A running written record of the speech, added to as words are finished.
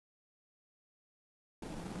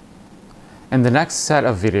In the next set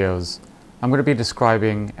of videos, I'm going to be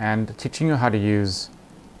describing and teaching you how to use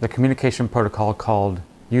the communication protocol called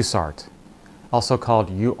USART, also called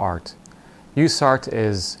UART. USART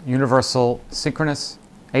is Universal Synchronous,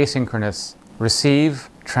 Asynchronous, Receive,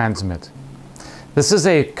 Transmit. This is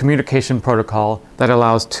a communication protocol that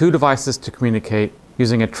allows two devices to communicate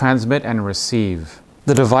using a transmit and receive.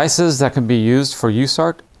 The devices that can be used for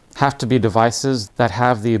USART have to be devices that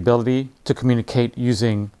have the ability to communicate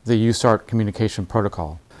using the USART communication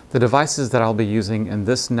protocol. The devices that I'll be using in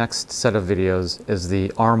this next set of videos is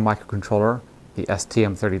the ARM microcontroller, the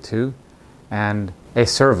STM32, and a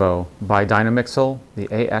servo by Dynamixel, the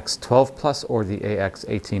AX12 Plus or the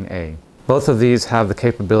AX18A. Both of these have the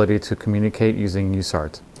capability to communicate using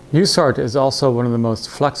USART. USART is also one of the most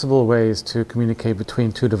flexible ways to communicate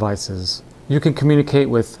between two devices. You can communicate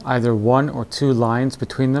with either one or two lines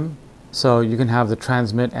between them. So you can have the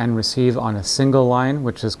transmit and receive on a single line,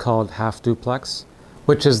 which is called half duplex,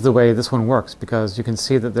 which is the way this one works because you can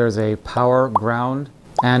see that there's a power ground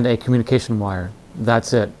and a communication wire.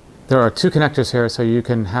 That's it. There are two connectors here, so you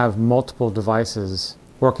can have multiple devices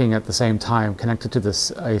working at the same time connected to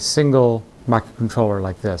a single microcontroller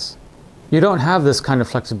like this. You don't have this kind of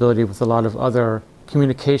flexibility with a lot of other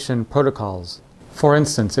communication protocols. For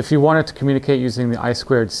instance, if you wanted to communicate using the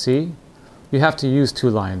I2C, you have to use two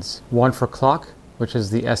lines. One for clock, which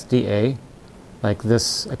is the SDA, like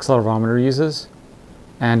this accelerometer uses,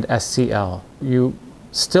 and SCL. You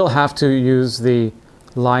still have to use the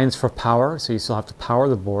lines for power, so you still have to power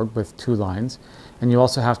the board with two lines, and you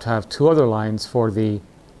also have to have two other lines for the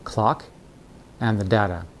clock and the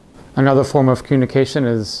data. Another form of communication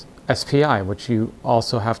is SPI, which you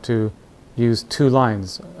also have to use two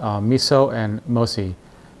lines, MISO and MOSI,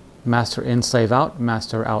 master in, slave out,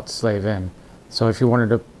 master out, slave in. So if you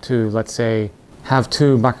wanted to let's say, have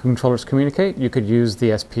two microcontrollers communicate, you could use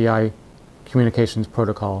the SPI communications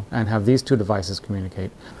protocol and have these two devices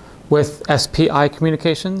communicate. With SPI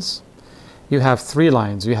communications, you have three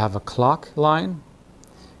lines. You have a clock line,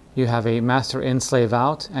 you have a master in, slave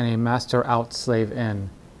out, and a master out, slave in.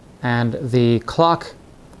 And the clock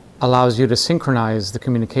allows you to synchronize the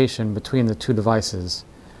communication between the two devices.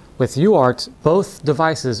 With UART, both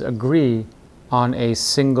devices agree on a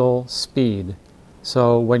single speed.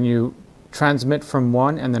 So when you transmit from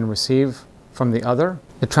one and then receive from the other,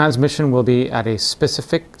 the transmission will be at a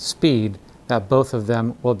specific speed that both of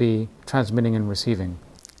them will be transmitting and receiving.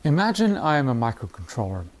 Imagine I am a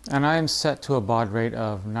microcontroller and I am set to a baud rate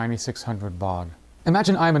of 9600 baud.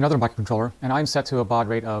 Imagine I am another microcontroller and I am set to a baud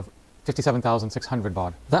rate of 57,600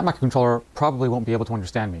 baud. That microcontroller probably won't be able to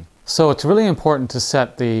understand me. So it's really important to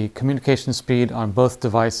set the communication speed on both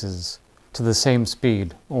devices to the same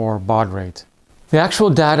speed or baud rate. The actual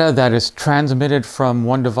data that is transmitted from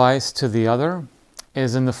one device to the other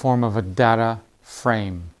is in the form of a data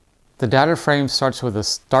frame. The data frame starts with a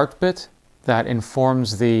start bit that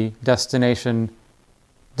informs the destination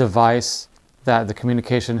device that the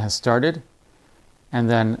communication has started, and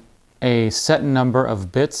then a set number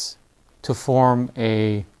of bits to form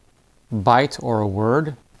a byte or a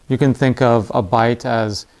word. You can think of a byte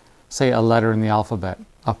as, say, a letter in the alphabet.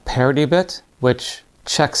 A parity bit, which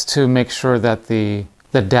checks to make sure that the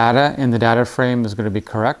data in the data frame is going to be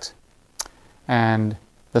correct, and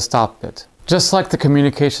the stop bit. Just like the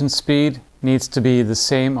communication speed needs to be the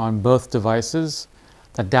same on both devices,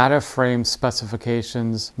 the data frame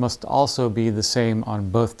specifications must also be the same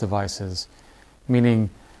on both devices,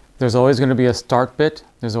 meaning there's always going to be a start bit,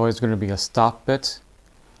 there's always going to be a stop bit,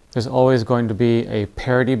 there's always going to be a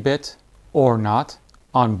parity bit or not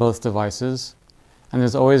on both devices, and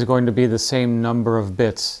there's always going to be the same number of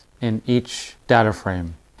bits in each data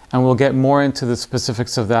frame. And we'll get more into the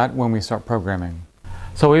specifics of that when we start programming.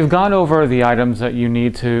 So we've gone over the items that you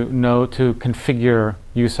need to know to configure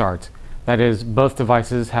USART. That is, both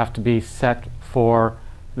devices have to be set for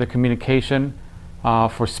the communication,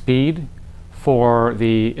 for speed, for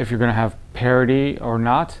if you're going to have parity or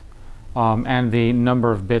not, and the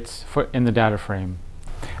number of bits in the data frame.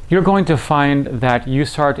 You're going to find that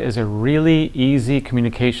USART is a really easy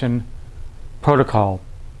communication protocol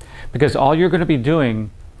because all you're going to be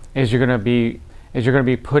doing is you're going to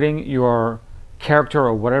be putting your character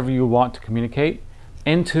or whatever you want to communicate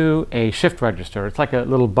into a shift register. It's like a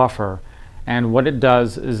little buffer, and what it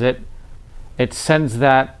does is it sends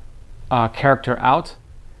that character out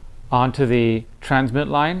onto the transmit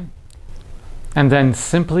line and then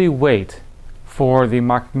simply wait for the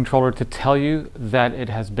microcontroller to tell you that it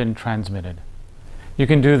has been transmitted. You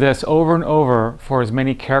can do this over and over for as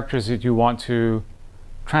many characters that you want to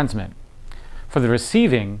transmit. For the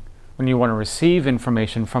receiving, when you want to receive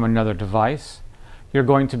information from another device, you're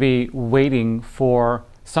going to be waiting for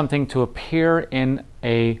something to appear in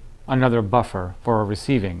another buffer for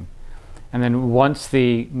receiving. And then once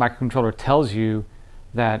the microcontroller tells you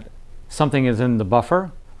that something is in the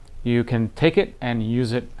buffer, you can take it and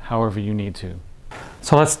use it however you need to.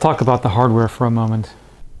 So let's talk about the hardware for a moment.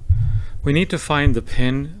 We need to find the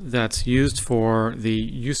pin that's used for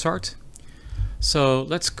the USART. So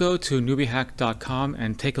let's go to newbiehack.com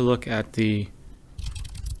and take a look at the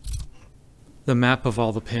map of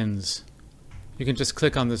all the pins. You can just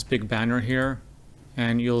click on this big banner here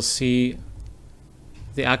and you'll see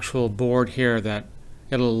the actual board here that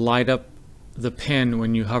it'll light up the pin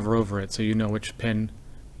when you hover over it, so you know which pin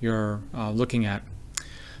you're looking at.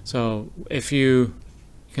 So if you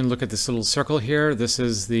can look at this little circle here, this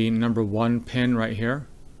is the number 1 pin right here.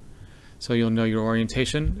 So you'll know your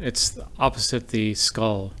orientation. It's opposite the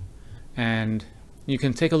skull. And you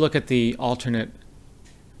can take a look at the alternate,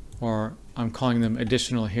 or I'm calling them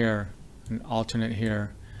additional here, and alternate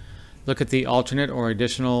here. Look at the alternate or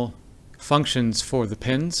additional functions for the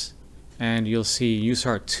pins, and you'll see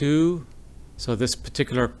USART 2. So this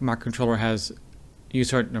particular microcontroller has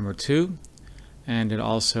USART number 2, and it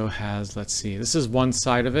also has, let's see, this is one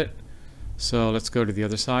side of it. So let's go to the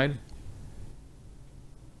other side.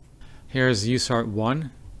 Here's USART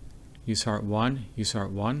 1, USART 1,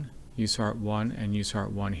 USART 1, USART 1, and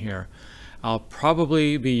USART 1 here. I'll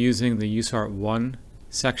probably be using the USART 1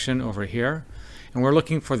 section over here, and we're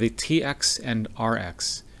looking for the TX and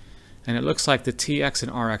RX. And it looks like the TX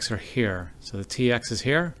and RX are here. So the TX is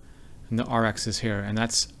here, and the RX is here, and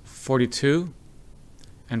that's 42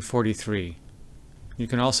 and 43. You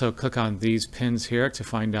can also click on these pins here to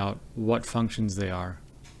find out what functions they are.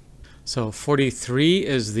 So 43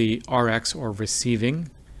 is the RX or receiving,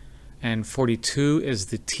 and 42 is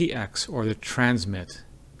the TX or the transmit.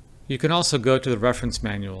 You can also go to the reference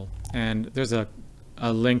manual, and there's a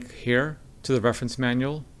link here to the reference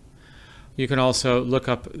manual. You can also look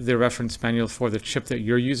up the reference manual for the chip that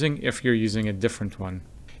you're using if you're using a different one.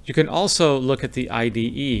 You can also look at the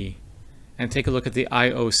IDE and take a look at the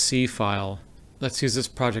IOC file. Let's use this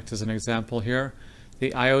project as an example here. The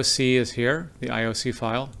IOC is here, the IOC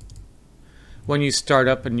file. When you start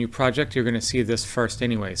up a new project, you're going to see this first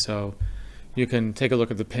anyway, so you can take a look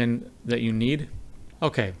at the pin that you need.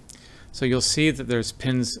 Okay, so you'll see that there's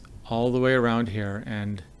pins all the way around here,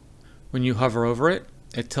 and when you hover over it,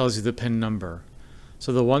 it tells you the pin number.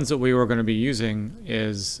 So the ones that we were going to be using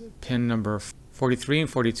is pin number 43 and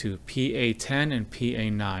 42, PA10 and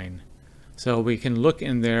PA9. So we can look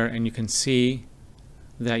in there and you can see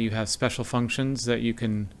that you have special functions that you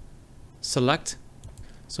can select.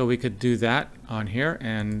 So we could do that on here,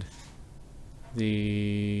 and where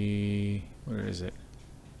is it?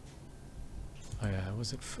 Oh yeah,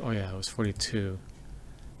 was it? Oh yeah, it was 42.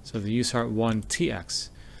 So the USART 1 TX.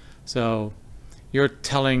 So you're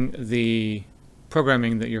telling the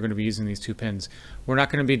programming that you're going to be using these 2 pins. We're not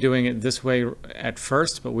going to be doing it this way at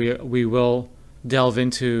first, but we will delve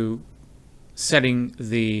into setting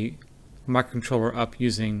the microcontroller up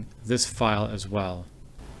using this file as well.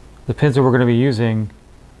 The pins that we're going to be using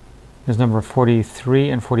is number 43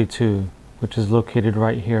 and 42, which is located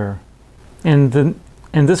right here. In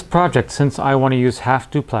this project, since I want to use half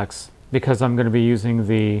duplex, because I'm going to be using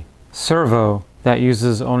the servo that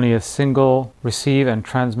uses only a single receive and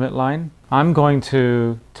transmit line, I'm going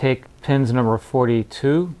to take pins number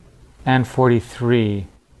 42 and 43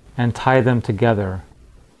 and tie them together.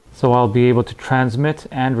 So I'll be able to transmit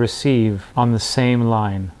and receive on the same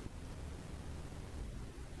line.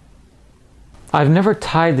 I've never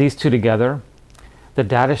tied these 2 together. The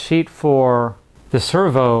data sheet for the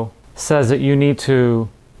servo says that you need to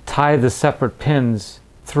tie the separate pins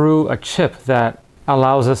through a chip that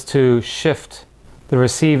allows us to shift the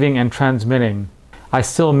receiving and transmitting. I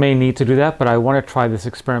still may need to do that, but I want to try this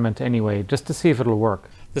experiment anyway, just to see if it'll work.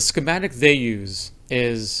 The schematic they use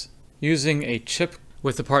is using a chip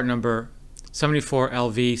with the part number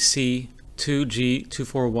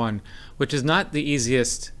 74LVC2G241, which is not the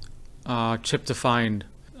easiest chip to find.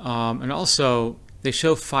 And also, they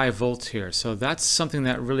show 5 volts here, so that's something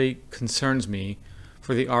that really concerns me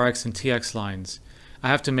for the RX and TX lines. I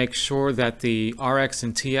have to make sure that the RX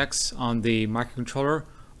and TX on the microcontroller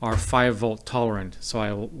are 5 volt tolerant, so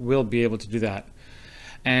I will be able to do that.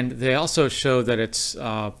 And they also show that it's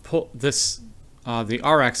the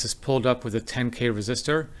RX is pulled up with a 10K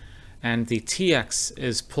resistor, and the TX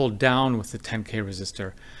is pulled down with the 10K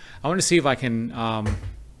resistor. I want to see if I can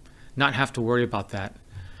not have to worry about that,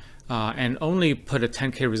 and only put a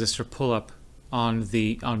 10K resistor pull up on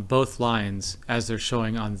both lines as they're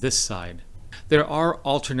showing on this side. There are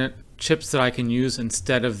alternate chips that I can use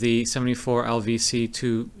instead of the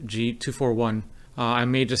 74LVC2G241. I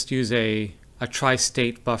may just use a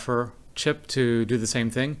tri-state buffer chip to do the same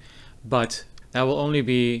thing, but that will only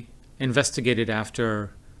be investigated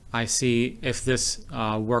after I see if this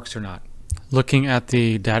works or not. Looking at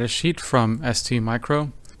the datasheet from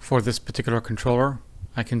STMicro for this particular controller,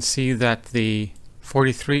 I can see that the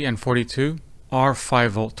 43 and 42 are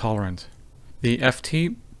 5-volt tolerant. The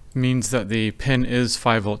FT means that the pin is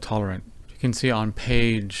 5-volt tolerant. You can see on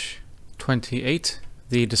page 28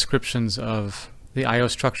 the descriptions of the I/O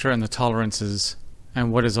structure and the tolerances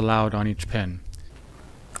and what is allowed on each pin.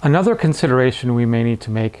 Another consideration we may need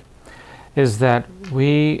to make is that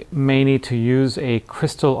we may need to use a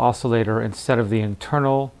crystal oscillator instead of the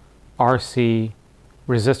internal RC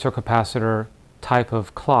resistor capacitor type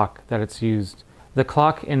of clock that it's used. The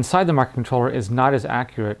clock inside the microcontroller is not as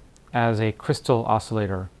accurate as a crystal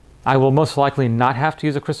oscillator. I will most likely not have to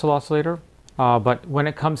use a crystal oscillator, but when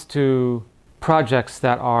it comes to projects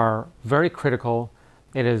that are very critical,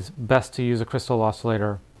 it is best to use a crystal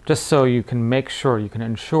oscillator just so you can make sure, you can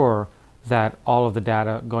ensure that all of the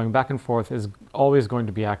data going back and forth is always going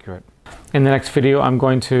to be accurate. In the next video, I'm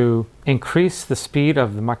going to increase the speed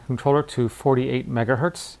of the microcontroller to 48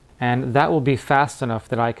 megahertz, and that will be fast enough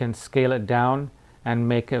that I can scale it down and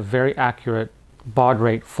make a very accurate baud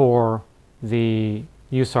rate for the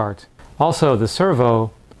USART. Also, the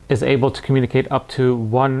servo is able to communicate up to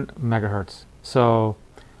 1 megahertz. So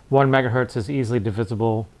 1 megahertz is easily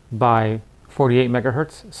divisible by 48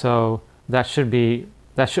 megahertz. So that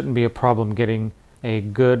shouldn't be a problem getting a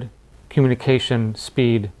good communication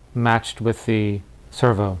speed matched with the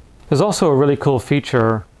servo. There's also a really cool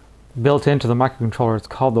feature built into the microcontroller. It's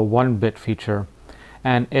called the 1-bit feature,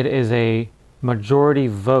 and it is a majority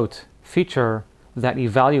vote feature that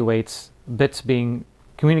evaluates bits being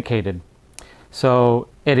communicated. So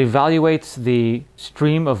it evaluates the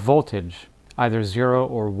stream of voltage, either 0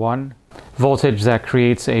 or 1, voltage that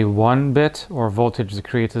creates a 1 bit or voltage that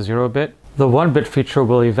creates a 0 bit. The 1-bit feature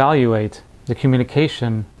will evaluate the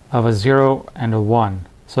communication of a 0 and a 1.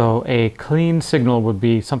 So a clean signal would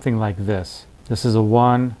be something like this. This is a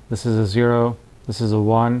 1, this is a 0, this is a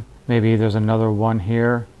 1, maybe there's another 1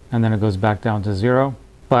 here, and then it goes back down to 0.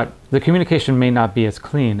 But the communication may not be as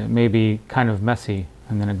clean. It may be kind of messy,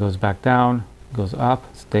 and then it goes back down, goes up,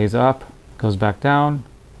 stays up, goes back down,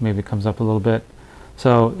 maybe comes up a little bit.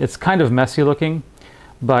 So it's kind of messy looking,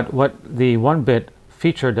 but what the 1-bit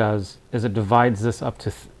feature does is it divides this up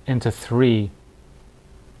to into 3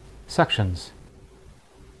 sections.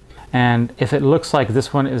 And if it looks like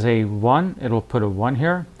this one is a 1, it'll put a 1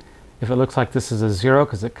 here. If it looks like this is a 0,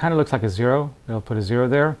 because it kind of looks like a 0, it'll put a 0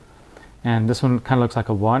 there. And this one kind of looks like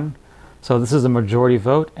a 1. So this is a majority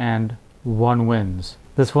vote, and 1 wins.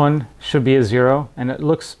 This one should be a 0, and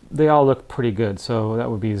they all look pretty good. So that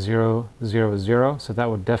would be 0, 0, 0. So that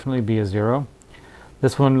would definitely be a 0.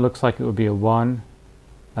 This one looks like it would be a 1,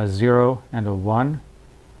 a 0, and a 1.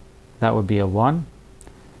 That would be a 1.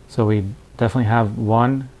 So we definitely have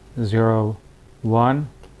 1, 0, 1.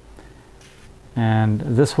 And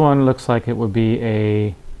this one looks like it would be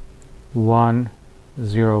a 1,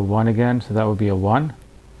 0, 1 again, so that would be a 1.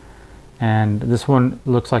 And this one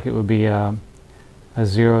looks like it would be a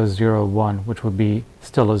 0, 0, 1, which would be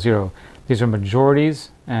still a 0. These are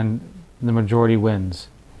majorities, and the majority wins.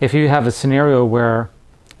 If you have a scenario where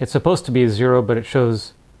it's supposed to be a 0, but it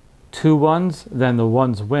shows 2 1s, then the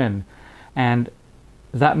 1s win, and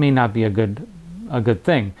that may not be a good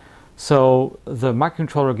thing. So the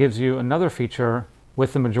microcontroller gives you another feature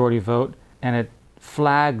with the majority vote, and it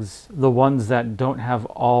flags the ones that don't have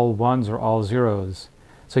all 1s or all 0s.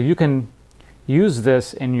 So you can use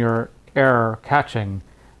this in your error catching,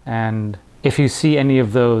 and if you see any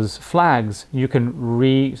of those flags, you can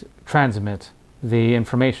retransmit the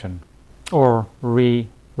information or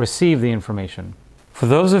receive the information. For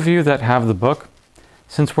those of you that have the book,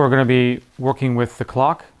 since we're going to be working with the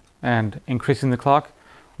clock and increasing the clock,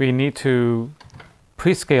 we need to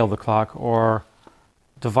prescale the clock or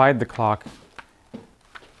divide the clock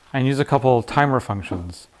and use a couple timer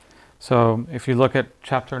functions. So if you look at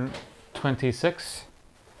chapter 26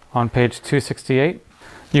 on page 268,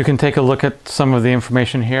 you can take a look at some of the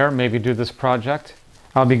information here, maybe do this project.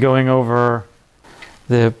 I'll be going over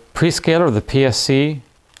the prescaler, the PSC,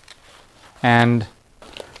 and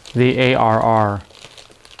the ARR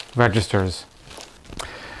registers.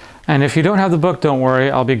 And if you don't have the book, don't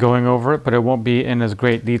worry, I'll be going over it, but it won't be in as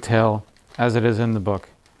great detail as it is in the book.